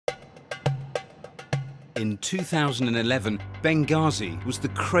In 2011, Benghazi was the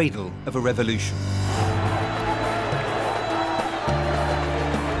cradle of a revolution.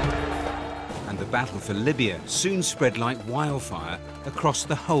 And the battle for Libya soon spread like wildfire across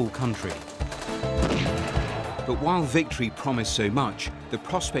the whole country. But while victory promised so much, the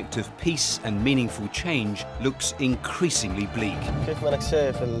prospect of peace and meaningful change looks increasingly bleak.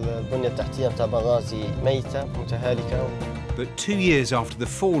 But 2 years after the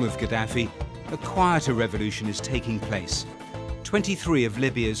fall of Gaddafi, a quieter revolution is taking place. 23 of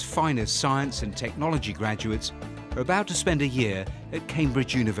Libya's finest science and technology graduates are about to spend a year at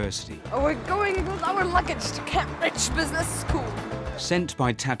Cambridge University. We're going with our luggage to Cambridge Business School. Sent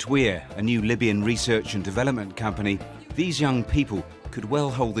by Tatweer, a new Libyan research and development company, these young people could well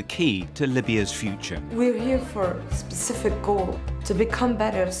hold the key to Libya's future. We're here for a specific goal, to become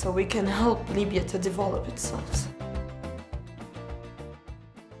better so we can help Libya to develop itself.